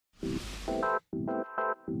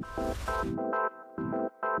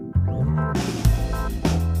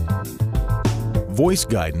Voice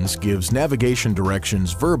guidance gives navigation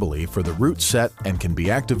directions verbally for the route set and can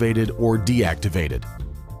be activated or deactivated.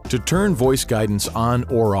 To turn voice guidance on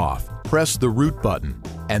or off, press the route button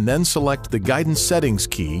and then select the guidance settings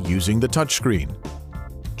key using the touchscreen.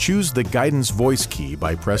 Choose the guidance voice key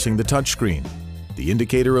by pressing the touchscreen. The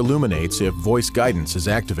indicator illuminates if voice guidance is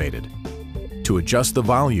activated. To adjust the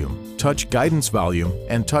volume, touch guidance volume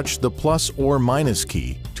and touch the plus or minus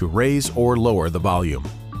key to raise or lower the volume.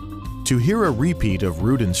 To hear a repeat of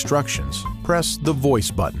route instructions, press the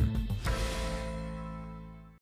voice button.